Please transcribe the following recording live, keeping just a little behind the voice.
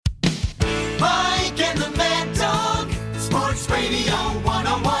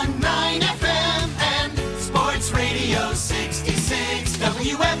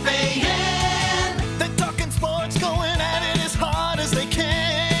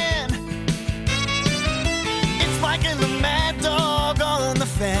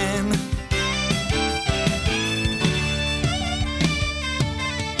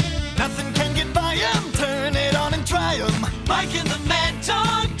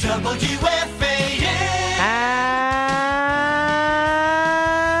Good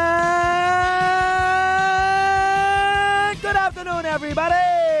afternoon, everybody.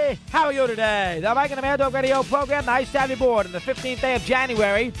 How are you today? The Mike and the Mad Dog Radio program. Nice to have you aboard on the 15th day of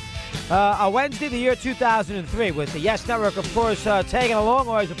January, a Wednesday, the year 2003, with the Yes Network, of course, tagging along.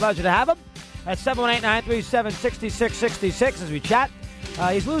 Always a pleasure to have him at 718-937-6666 as we chat.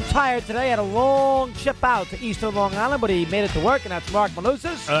 He's a little tired today. Had a long trip out to eastern Long Island, but he made it to work, and that's Marc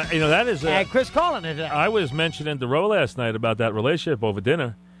Malusis. That is... and Chris Collin today. I was mentioning to Ro last night about that relationship over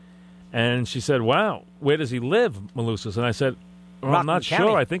dinner, and she said, wow, where does he live, Malusis? And I said, well, I'm not County.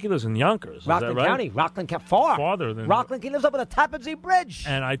 sure. I think he lives in Yonkers. Rockland is that right? County. Rockland County. Far. Farther than... Rockland, he lives up on the Tappan Zee Bridge.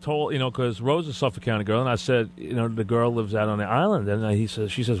 And I told, because Rose is a Suffolk County girl, and I said, the girl lives out on the island. And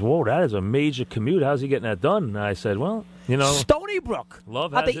she says, whoa, that is a major commute. How's he getting that done? And I said, well, Stony Brook.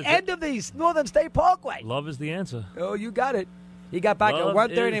 Love at the end of the Northern State Parkway. Love is the answer. Oh, you got it. He got back Love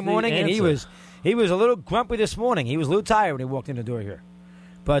at 1:30 in the morning, and he was a little grumpy this morning. He was a little tired when he walked in the door here.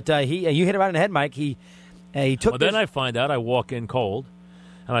 But you hit it right in the head, Mike. He took. Well, then I find out. I walk in cold,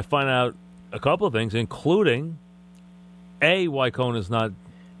 and I find out a couple of things, including why Cohen is not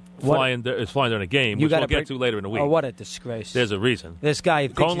flying during a game, which we'll get to later in the week. Oh, what a disgrace! There's a reason. This guy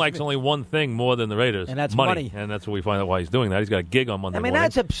Cohen likes only one thing more than the Raiders, and that's money. And that's what we find out why he's doing that. He's got a gig on Monday morning.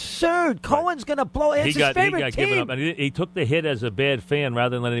 That's absurd. Right. Cohen's going to blow. It's his favorite he got team. Given up, and he took the hit as a bad fan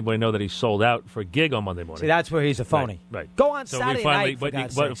rather than let anybody know that he sold out for a gig on Monday morning. See, that's where he's a phony. Right. Go on Saturday night.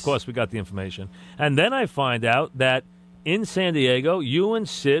 But of course, we got the information, and then I find out that in San Diego, you and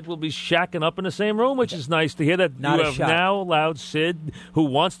Sid will be shacking up in the same room, which is nice to hear that you have now allowed Sid, who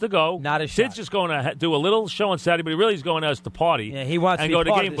wants to go. Not a shot. Sid's just going to do a little show on Saturday, but he really is going out to party. Yeah, he wants and to go be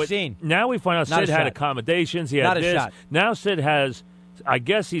to part game. of the scene. Now we find out Sid had accommodations. He had this. Shot. Now Sid has, I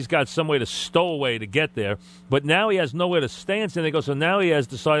guess he's got some way to stow away to get there, but now he has nowhere to stay in San Diego, so now he has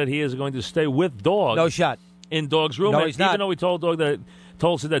decided he is going to stay with Dog. No shot. In Dog's room. No, he's not. Even though we told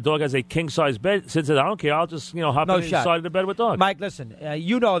Sid that Dog has a king-size bed, Sid said, I don't care, I'll just hop inside of the bed with Dog. Mike, listen,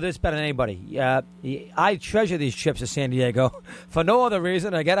 you know this better than anybody. I treasure these trips to San Diego for no other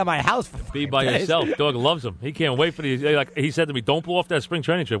reason. I get out of my house for 5 Be by days. yourself. Dog loves him. He can't wait for these. Like he said to me, don't blow off that spring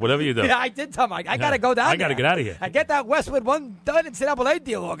training trip, whatever you do. Yeah, I did tell Mike, I got to go down there. I got to get out of here. I get that Westwood one done and NCAA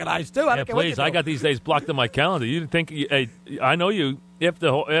deal organized, too. I don't care please, I got these days blocked in my calendar. You think, I know you.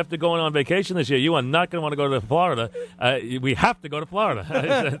 After going on vacation this year, you are not going to want to go to Florida. We have to go to Florida. I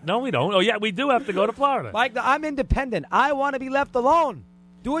said, no, we don't. Oh, yeah, we do have to go to Florida. Mike, I'm independent. I want to be left alone.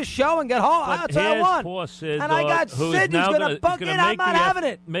 Do a show and get home. That's what I want. Poor Sid, and I got Sid who's going to bunk in. I'm not having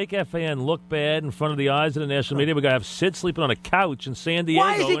it. Make FAN look bad in front of the eyes of the national media. We're going to have Sid sleeping on a couch in San Diego.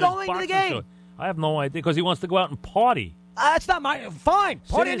 Why is he going to the game? Show. I have no idea. Because he wants to go out and party. That's not my... Fine.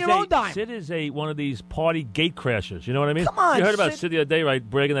 Party on your own dime. Sid is one of these party gate crashers. You know what I mean? Come on, you heard about Sid the other day, right?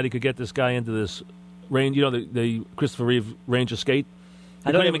 Bragging that he could get this guy into this range. The Christopher Reeve Ranger skate? He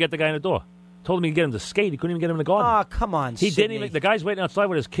couldn't even get the guy in the door. Told him he could get him to skate. He couldn't even get him in the garden. Oh, come on, He didn't even... The guy's waiting outside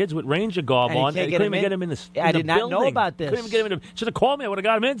with his kids with Ranger garb on. He couldn't even get him in the I did not building. know about this. Couldn't even get him in should have called me. I would have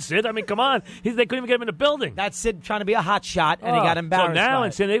got him in, Sid. I mean, come on. They couldn't even get him in the building. That's Sid trying to be a hot shot, and he got embarrassed. So now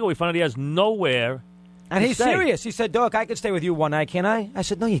in San Diego, we find out he has nowhere... And he's serious. He said, Doc, I could stay with you one night, can I? I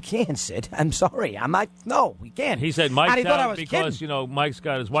said, no, you can't, Sid. I'm sorry. I'm not. No, we can't. He said, Mike's out because, kidding. Mike's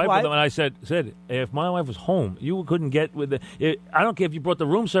got his wife with him. And I said, Sid, if my wife was home, you couldn't get with the... I don't care if you brought the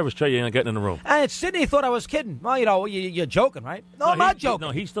room service tray, you're not getting in the room. And Sidney thought I was kidding. Well, you're joking, right? No, I'm not joking.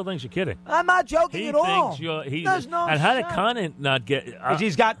 No, he still thinks you're kidding. I'm not joking at all. There's no And how did Conant not get... Because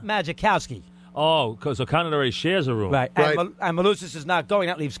he's got Magikowski. Oh, because Conant already shares a room. Right. And Malusis is not going.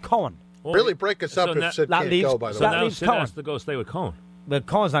 That leaves Cohen. Well, really break us up if Sid can't go, by the way. So now Sid has to go stay with Cohen. But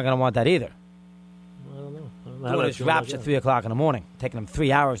Cohen's not going to want that either. I don't know. Doing his raps at 3 o'clock in the morning. Taking him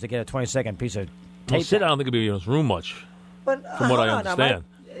 3 hours to get a 20-second piece of tape. Well, Sid, I don't think he'll be in his room much, from what I understand.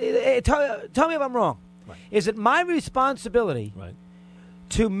 Tell me if I'm wrong. Right. Is it my responsibility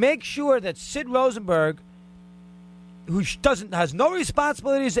to make sure that Sid Rosenberg, who has no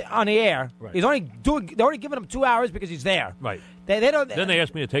responsibilities on the air, they're only giving him 2 hours because he's there. Right. They don't. Then they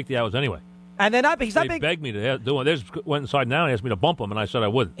asked me to take the hours anyway. And they're not. He's not. They begged me to do it. They just went inside now and asked me to bump him, and I said I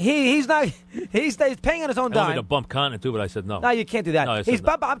wouldn't. He's not. He's paying on his own I dime. wanted to bump Conant too, but I said no. No, you can't do that. No,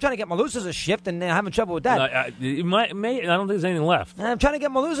 I'm trying to get Malusis a shift, and they're having trouble with that. I don't think there's anything left. And I'm trying to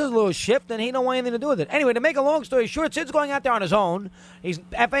get Malusis a little shift, and he don't want anything to do with it. Anyway, to make a long story short, Sid's going out there on his own.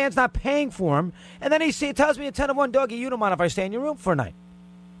 FAN's not paying for him, and then he tells me at 10 of 1, Doggy, you don't mind if I stay in your room for a night?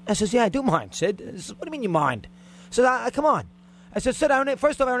 I says, yeah, I do mind, Sid. What do you mean you mind? I said, come on. I said, Sid,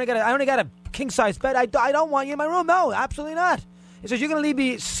 first off, I only got a king-size bed. I don't want you in my room. No, absolutely not. He says, you're going to leave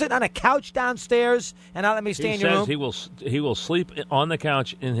me sitting on a couch downstairs and not let me stay in your room? He will sleep on the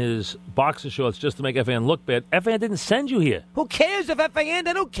couch in his boxer shorts just to make FAN look bad. FAN didn't send you here. Who cares if FAN?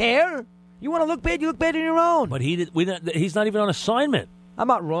 They don't care. You want to look bad, you look bad on your own. But he's not even on assignment. I'm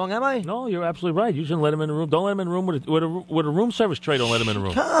not wrong, am I? No, you're absolutely right. You shouldn't let him in the room. Don't let him in the room with a room service tray. Don't let him in the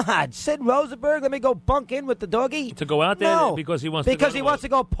room. God, Sid Rosenberg, let me go bunk in with the doggy? To go out there? No. Because he wants to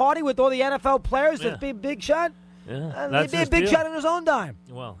go party with all the NFL players? That's big shot? Yeah, that's a big shot on his own dime.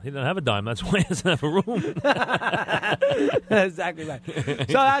 Well, he doesn't have a dime. That's why he doesn't have a room. Exactly right.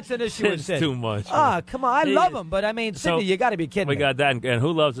 So that's an issue with Sid. It's too much. Come on. I love him, but I mean, Sidney, you got to be kidding me. We got that, and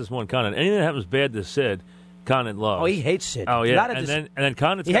who loves this more than Conan? Anything that happens bad to Sid, Conan loves. Oh, he hates Sid. Oh, yeah. And then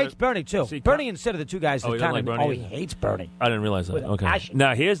Conan. He hates Bernie, too. Bernie and Sid are the two guys that Conan. Like he hates Bernie. I didn't realize that. Okay.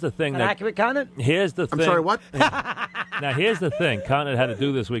 Now, here's the thing. Accurate Conan? Here's the thing. I'm sorry, what? Now, here's the thing. Conan had to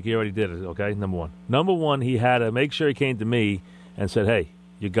do this week. He already did it, okay? Number one. Number one, he had to make sure he came to me and said, hey,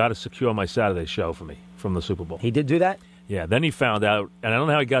 you got to secure my Saturday show for me from the Super Bowl. He did do that? Yeah. Then he found out, and I don't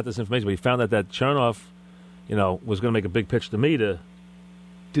know how he got this information, but he found out that Chernoff, was going to make a big pitch to me to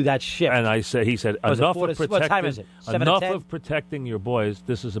do that shift. And he said, enough of protecting. What time is it? 7 enough to 10? of protecting your boys.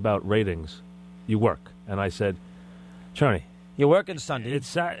 This is about ratings. You work. And I said, Cherny, you're working Sunday.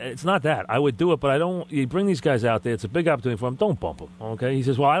 It's not that. I would do it, but I don't. You bring these guys out there. It's a big opportunity for them. Don't bump them. Okay. He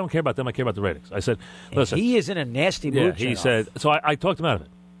says, well, I don't care about them. I care about the ratings. I said, listen. He is in a nasty mood. Yeah. He said. So I talked him out of it.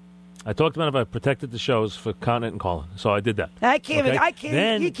 I talked about it. I protected the shows for Conant and Colin. So I did that. I can't. Okay? I can't.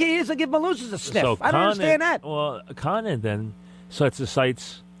 Then, he doesn't give Malusis a sniff. So I don't understand that. Well, Conant then sets his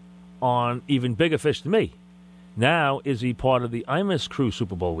sights on even bigger fish than me. Now, is he part of the IMIS crew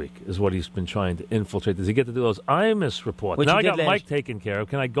Super Bowl week, is what he's been trying to infiltrate. Does he get to do those IMIS reports? Which now I got Mike taken care of.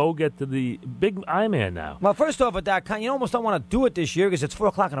 Can I go get to the big I-Man now? Well, first off, with that, you almost don't want to do it this year because it's 4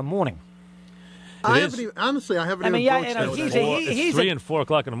 o'clock in the morning. I haven't even broached it's 3 and 4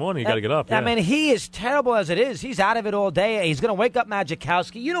 o'clock in the morning. You got to get up. Yeah. I mean, he is terrible as it is. He's out of it all day. He's going to wake up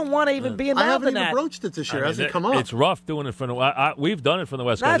Majikowski. You don't want to even be involved in that. I haven't even broached it this year. It hasn't come up. It's rough doing it from the. We've done it from the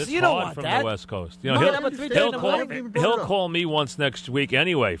West Coast. It's hard from the West Coast. He'll call me once next week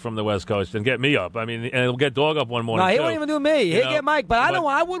anyway from the West Coast and get me up. I mean, and he'll get Dog up one morning. No, he won't even do me. He'll get Mike, but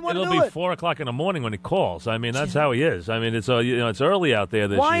I wouldn't want to do it. It'll be 4 o'clock in the morning when he calls. I mean, that's how he is. I mean, it's early out there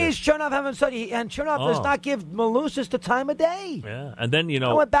this year. Why is Chernoff having such? And Chernoff does not give Malusis the time of day. Yeah, and then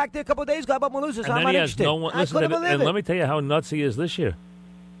I went back there a couple of days ago about Malusis. I'm not interested. And let me tell you how nuts he is this year.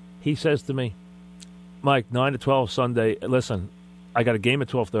 He says to me, Mike, 9 to 12 Sunday. Listen, I got a game at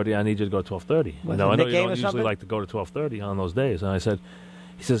 12:30. I need you to go to 12:30. I know you don't usually like to go to 12:30 on those days. And I said,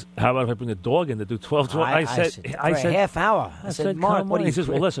 he says, how about if I bring the dog in to do 12 to 12? I said, a half hour. I said, Mark, what do you? He says,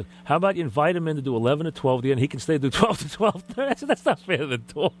 well, listen, how about you invite him in to do 11 to 12, and he can stay to do 12 to 12:30? I said, that's not fair to the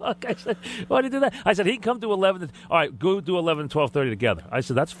dog. I said, why do you do that? I said, he can come to 11. All right, go do 11 to 12:30 together. I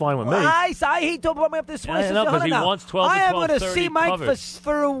said, that's fine with me. He told me up this morning. I know, because he wants 12 to 12:30 I am going to see Mike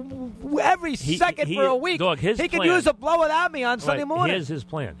for every second for a week. Dog, he can use a blow without me on Sunday morning. Here's his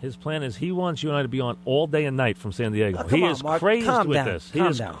plan. His plan is he wants you and I to be on all day and night from San Diego. He is crazed with this.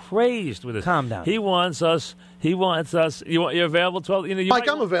 He is crazed with it. Calm down. He wants us. You're available 12. Mike,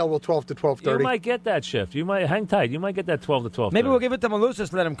 I'm available 12 to 12:30. You might get that shift. You might hang tight. You might get that 12 to 12. Maybe we'll give it to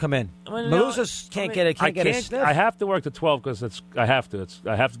Malusis. Let him come in. Malusis can't get a sniff. I have to work to 12 because I have to.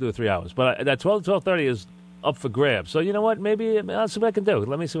 I have to do it 3 hours. But that 12 to 12:30 is up for grabs. So you know what? Maybe I'll see what I can do.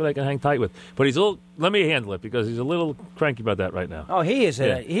 Let me see what I can hang tight with. But let me handle it because he's a little cranky about that right now. Oh, he is.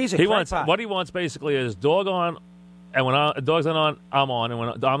 He's a crackpot. What he wants basically is dog on. And when Dog's not on, I'm on. And when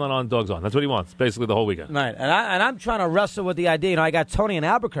I'm not on, Dog's on. That's what he wants, basically, the whole weekend. Right. And I'm trying to wrestle with the idea. I got Tony in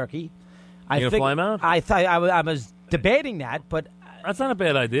Albuquerque. You going to fly him out? I thought I was debating that, but... That's not a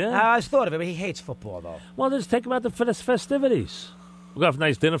bad idea. I thought of it, but he hates football, though. Well, just take him out for the festivities. We'll have a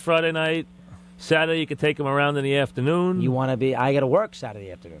nice dinner Friday night. Saturday, you can take him around in the afternoon. You want to be... I got to work Saturday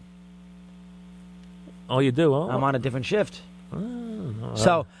afternoon. Oh, you do? Oh. I'm on a different shift.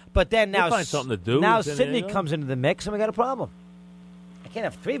 So... But then now, find something to do. Now Sidney comes into the mix, and we got a problem. I can't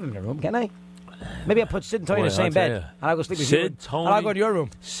have 3 of them in a room, can I? Maybe I'll put Sid and Tony in the same bed. I'll go sleep with you. I'll go to your room.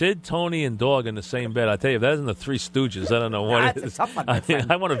 Sid, Tony, and Dog in the same bed. I tell you, if that isn't the Three Stooges, I don't know what it is.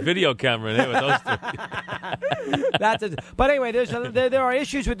 I want a video camera in here with those three. But anyway, there are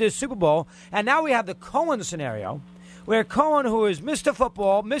issues with this Super Bowl, and now we have the Cohen scenario. Where Cohen, who is Mr.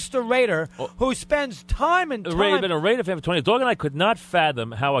 Football, Mr. Raider, who spends time and time... He's been a Raider fan for 20 years. Dog and I could not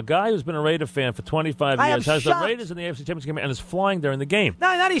fathom how a guy who's been a Raider fan for 25 years has the Raiders in the AFC Championship game and is flying during the game.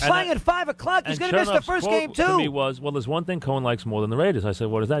 No, he's flying at 5 o'clock. He's going to miss the first game, too. To me was, well, there's one thing Cohen likes more than the Raiders. I said,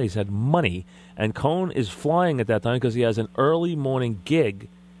 what is that? He said, money. And Cohen is flying at that time because he has an early morning gig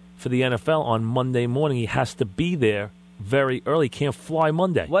for the NFL on Monday morning. He has to be there very early. He can't fly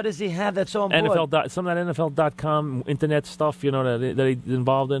Monday. What does he have that's so important? Some of that NFL.com internet stuff, that he's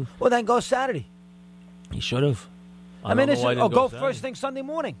involved in. Well, then go Saturday. He should have. Go first thing Sunday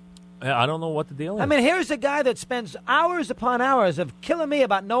morning. I don't know what the deal is. I mean, here's a guy that spends hours upon hours of killing me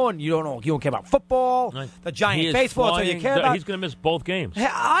about knowing you don't care about football, the giant baseball, so you care about. He's going to miss both games. Hey,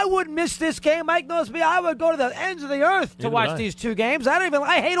 I wouldn't miss this game. Mike knows me. I would go to the ends of the earth to watch these two games.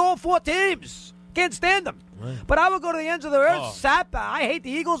 I hate all four teams. Can't stand them. Right. But I would go to the ends of the earth. Sap. I hate the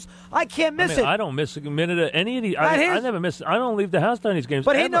Eagles. I can't miss it. I don't miss a minute of any of the. I never miss. I don't leave the house during these games.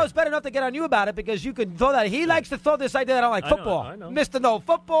 But he knows better enough to get on you about it because you can throw that. He likes to throw this idea that I don't like football. I know. Mr. No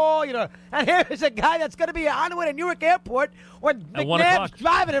football. And here's a guy that's going to be on the way to Newark Airport when McNabb's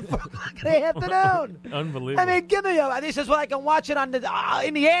driving at 4 o'clock in the afternoon. Unbelievable. I mean, give me this is what I can watch it on in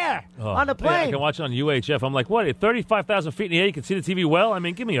the air on the plane. I can watch it on UHF. I'm like, what? At 35,000 feet in the air, you can see the TV well. I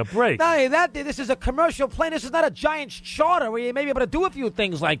mean, give me a break. Not only that, this is a commercial plane. This is not a giant charter where you may be able to do a few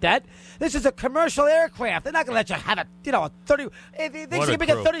things like that. This is a commercial aircraft. They're not going to let you have a 30. They can make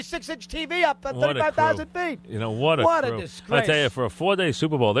a 36-inch TV up at 35,000 feet. What a disgrace. I tell you, for a 4-day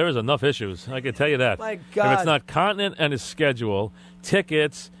Super Bowl, there is enough issues. I can tell you that. My God. If it's not continent and his schedule,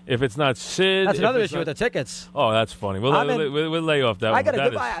 tickets. If it's not Sid, that's another issue with the tickets. Oh, that's funny. We'll lay off that.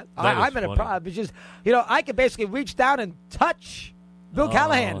 I'm in a problem. It's just I can basically reach down and touch Bill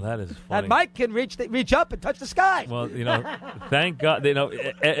Callahan. That is funny. And Mike can reach up and touch the sky. Well, thank God.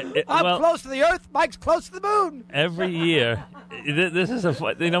 I'm close to the earth. Mike's close to the moon. Every year, this is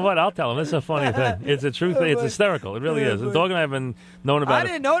what? I'll tell him. This is a funny thing. It's a true thing. It's hysterical. It really is. The dog and I have been known about it. I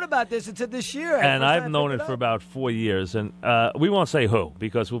didn't know about this until this year. And I've known it for about 4 years. And we won't say who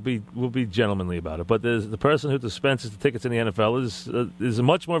because we'll be gentlemanly about it. But the person who dispenses the tickets in the NFL is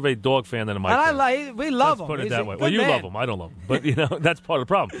much more of a dog fan than a Mike fan. We love him. Put it that way. Well, you love him. I don't love him. But that's part of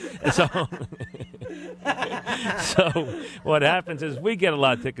the problem. So what happens is we get a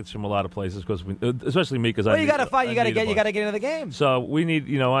lot of tickets from a lot of places because especially me because you got to fight. You got to get into the game. So we need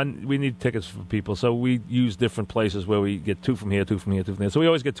we need tickets for people. So we use different places where we get two from here, two from here, two from there. So we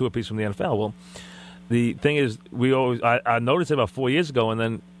always get two apiece from the NFL. Well, the thing is I noticed it about 4 years ago, and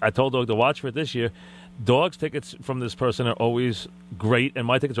then I told Doug to watch for it this year. Dog's tickets from this person are always great, and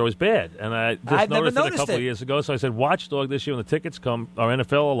my tickets are always bad. And I just noticed it a couple of years ago, so I said, watch Dog this year when the tickets come, our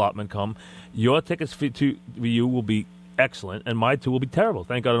NFL allotment come. Your tickets for you will be excellent, and my two will be terrible.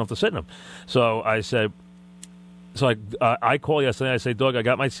 Thank God I don't have to sit in them. So I said, I call yesterday. I say, Dog, I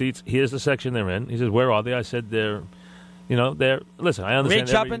got my seats. Here's the section they're in. He says, where are they? I said, they're... listen, I understand.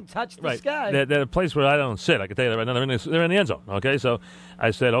 Reach up and touch the sky. They're a place where I don't sit. I can tell you that right now. They're in the end zone. Okay, so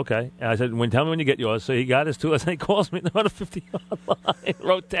I said, okay. And I said, tell me when you get yours. So he got his two. And he calls me. They're on a 50-yard line.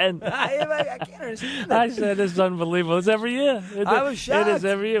 Wrote 10. I can't understand that. I said, this is unbelievable. It's every year. I was shocked. It is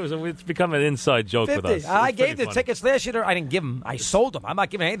every year. It's become an inside joke 50. with us. I gave the tickets last year. I didn't give them. I sold them. I'm not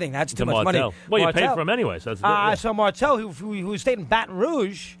giving anything. That's too much money. Well, you paid for them anyway. So so Martel, who stayed in Baton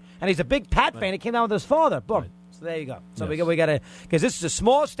Rouge, and he's a big Pat fan. He came down with his father. Boom. Right. So there you go. So we got to because this is a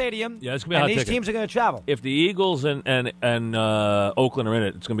small stadium. Yeah, it's gonna be a hot ticket. These teams are going to travel. If the Eagles and Oakland are in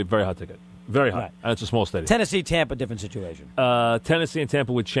it, it's going to be a very hot ticket. Very hot. Right. And it's a small stadium. Tennessee, Tampa, different situation. Tennessee and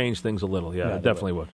Tampa would change things a little. Yeah, it definitely would.